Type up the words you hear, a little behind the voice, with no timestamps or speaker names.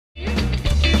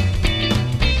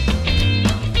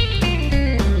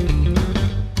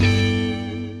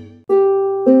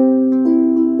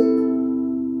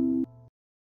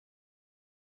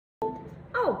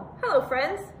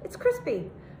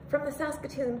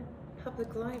Burlington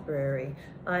Public Library.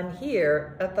 I'm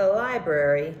here at the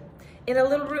library in a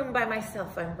little room by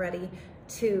myself. I'm ready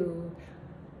to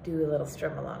do a little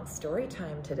strum along story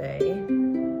time today.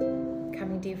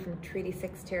 Coming to you from Treaty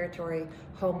 6 territory,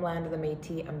 homeland of the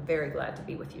Métis. I'm very glad to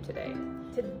be with you today.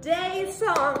 Today's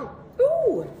song,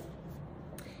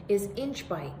 is Inch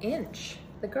by Inch,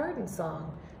 the garden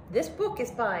song. This book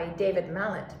is by David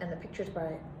Mallett and the picture's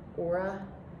by Aura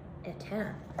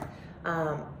Etan.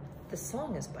 The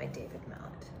song is by David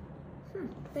Mallett.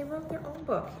 They wrote their own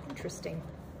book. Interesting.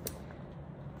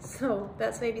 So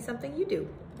that's maybe something you do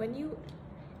when you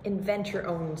invent your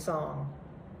own song.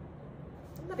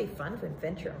 Wouldn't that be fun to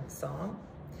invent your own song?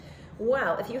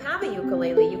 Well, if you have a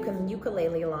ukulele, you can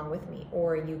ukulele along with me,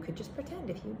 or you could just pretend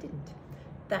if you didn't.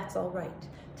 That's all right.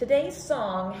 Today's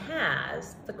song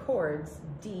has the chords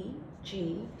D,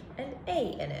 G, and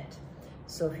A in it.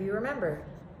 So if you remember,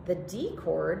 the D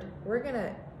chord, we're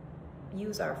gonna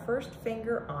use our first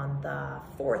finger on the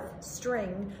 4th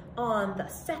string on the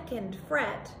 2nd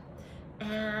fret,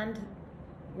 and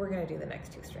we're gonna do the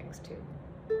next 2 strings too.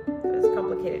 It's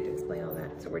complicated to explain all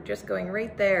that. So we're just going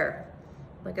right there.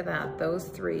 Look at that, those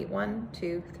 3, 1,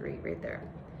 2, 3, right there.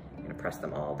 I'm gonna press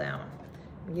them all down.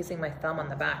 I'm using my thumb on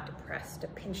the back to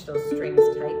pinch those strings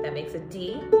tight. That makes a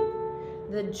D.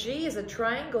 The G is a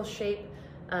triangle shape,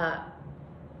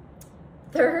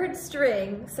 3rd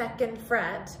string, 2nd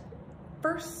fret,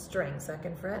 1st string,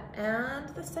 2nd fret, and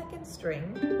the 2nd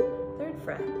string, 3rd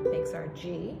fret, makes our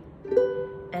G.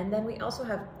 And then we also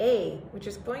have A, which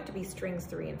is going to be strings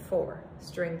 3 and 4.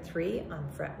 String 3 on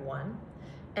fret 1,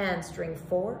 and string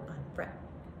 4 on fret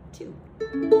 2.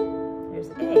 There's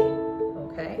A,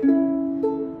 okay?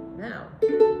 Now,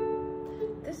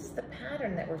 this is the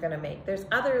pattern that we're gonna make. There's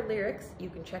other lyrics.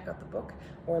 You can check out the book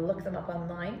or look them up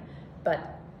online,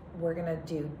 but we're gonna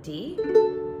do D,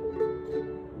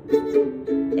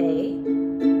 A,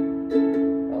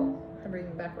 I'm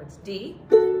reading backwards, D,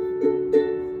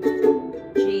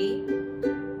 G,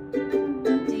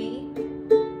 D,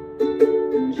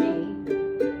 G,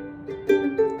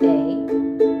 A, D.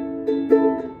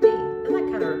 And that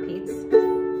kind of repeats.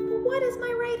 But what is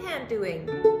my right hand doing?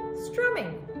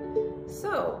 Strumming.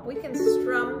 So we can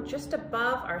strum just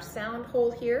above our sound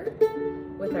hole here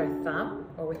with our thumb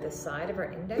or with the side of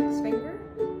our index finger.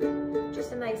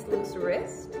 Just a nice loose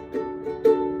wrist.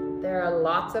 There are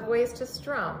lots of ways to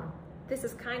strum. This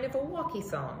is kind of a walkie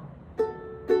song.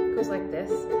 It goes like this.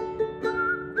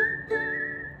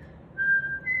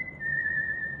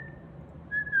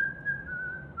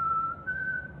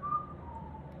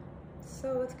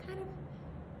 So it's kind of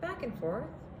back and forth.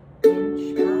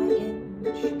 Inch by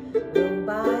inch, row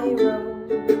by row.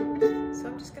 So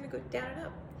I'm just gonna go down and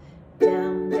up.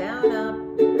 Down, down, up,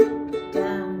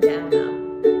 down, down, up.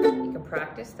 You can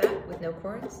practice that with no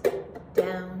chords.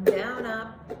 Down, down,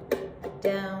 up,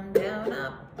 down, down,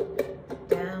 up,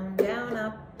 down, down,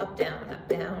 up, down,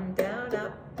 down,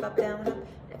 up, down, up.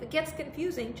 If it gets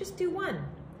confusing, just do one.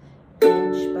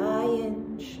 Inch by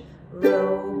inch,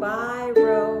 row by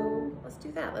row. Let's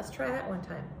do that. Let's try that one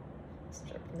time.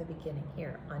 Start from the beginning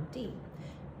here on D.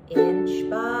 Inch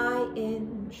by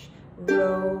inch,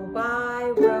 row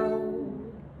by row,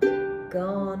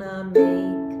 gonna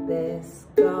make this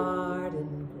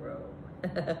garden grow.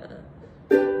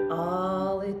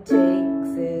 All it takes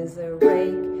is a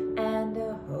rake and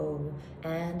a hoe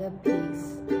and a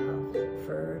piece of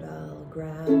fertile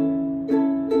ground.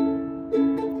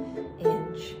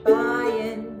 Inch by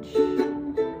inch,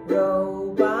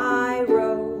 row by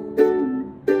row,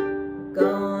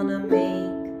 gonna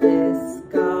make this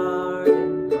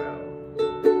garden grow.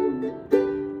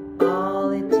 All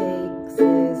it takes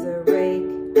is a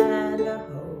rake and a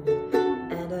hoe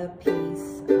and a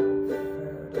piece of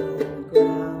fertile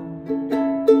ground.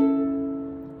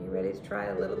 You ready to try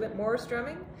a little bit more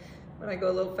strumming? When I go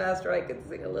a little faster, I can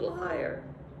sing a little higher.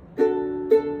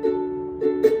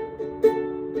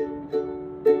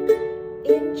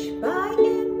 Inch by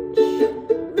inch,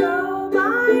 row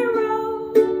by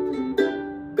row,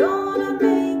 gonna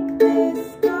make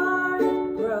this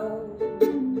garden grow.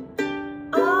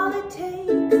 All it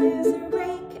takes is a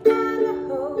rake and a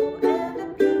hoe and a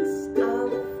piece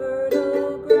of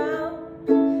fertile ground.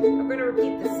 I'm going to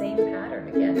repeat the same pattern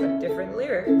again with different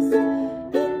lyrics.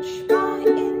 Inch by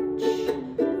inch,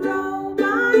 row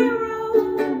by row,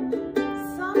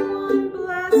 someone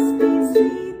bless these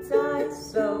seeds I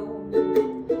sow.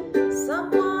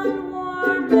 Someone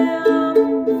warm them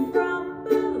from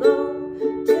below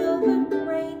till the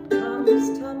rain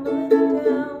comes tumbling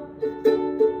down.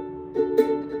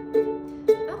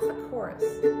 That's the chorus.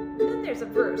 Then there's a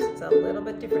verse. It's a little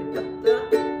bit different, but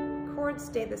the chords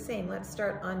stay the the same. Let's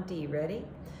start on D. Ready?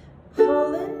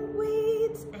 Pulling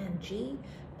weeds and G.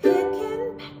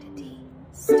 Picking back to D.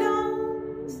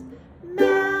 Stones.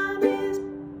 Man is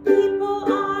people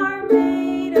are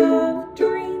made of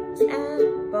dreams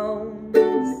and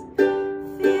bones.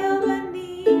 Feel the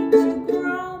need to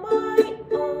grow my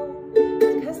own,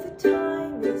 because the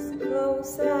time is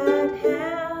close at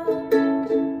hand.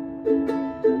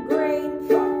 Grain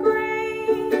for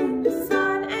grain,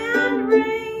 sun and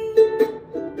rain,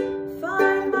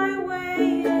 find my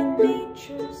way in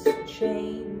nature's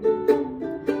chain.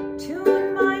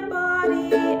 Tune my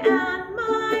body and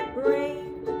my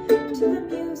brain to the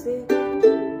music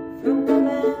from the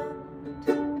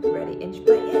land. Ready? Inch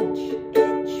by inch,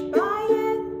 inch by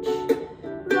inch,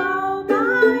 row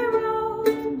by row,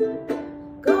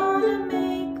 gonna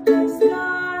make this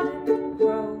garden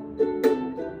grow.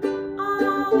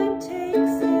 All it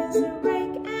takes is a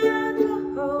rake and a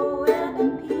hoe and a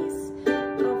piece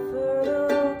of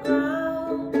fertile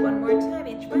ground. One more time,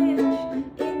 inch by inch,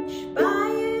 inch by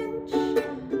inch,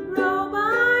 row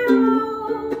by row,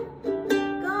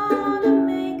 gonna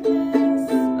make this,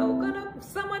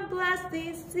 someone bless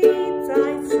these seeds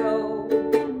I sow.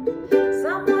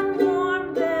 Someone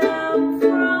warm them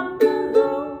from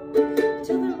below,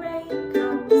 till the rain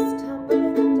comes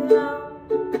tumbling down.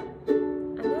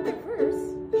 Another verse?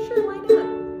 Sure, why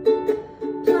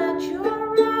not? Plant your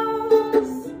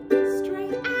rose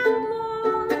straight and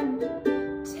long,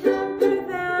 temper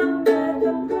them with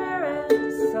a prayer and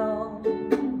song.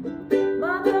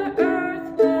 Mother Earth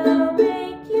will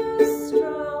make you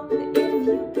strong if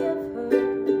you give her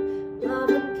love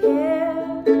and care.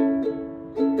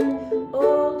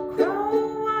 Old crow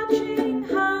watching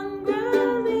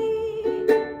hungrily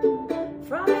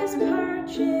from his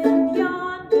perch in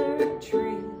yonder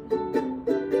tree.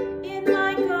 In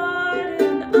my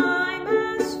garden I'm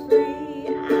as free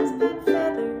as that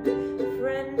feathered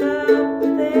friend up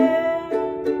there.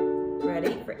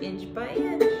 Ready for inch by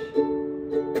inch,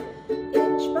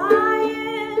 inch by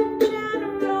inch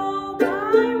and row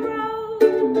by row,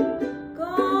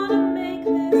 gonna make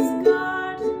this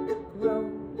garden grow.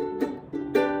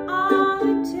 All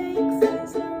it takes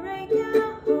is a rake and a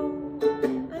hoe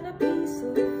and a piece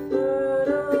of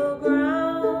fertile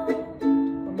ground.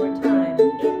 One more time.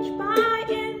 Inch by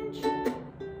inch,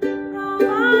 row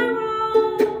by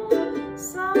row,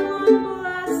 someone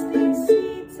bless these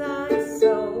seeds I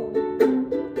sow.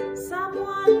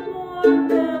 Someone warm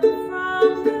them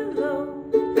from below,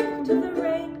 till the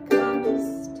rain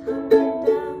comes tumbling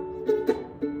down.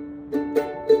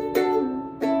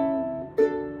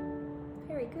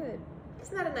 Very good.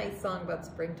 Isn't that a nice song about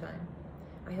springtime?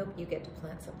 I hope you get to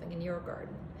plant something in your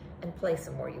garden and play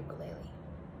some more ukulele.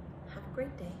 Have a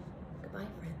great day. Goodbye,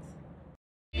 friends.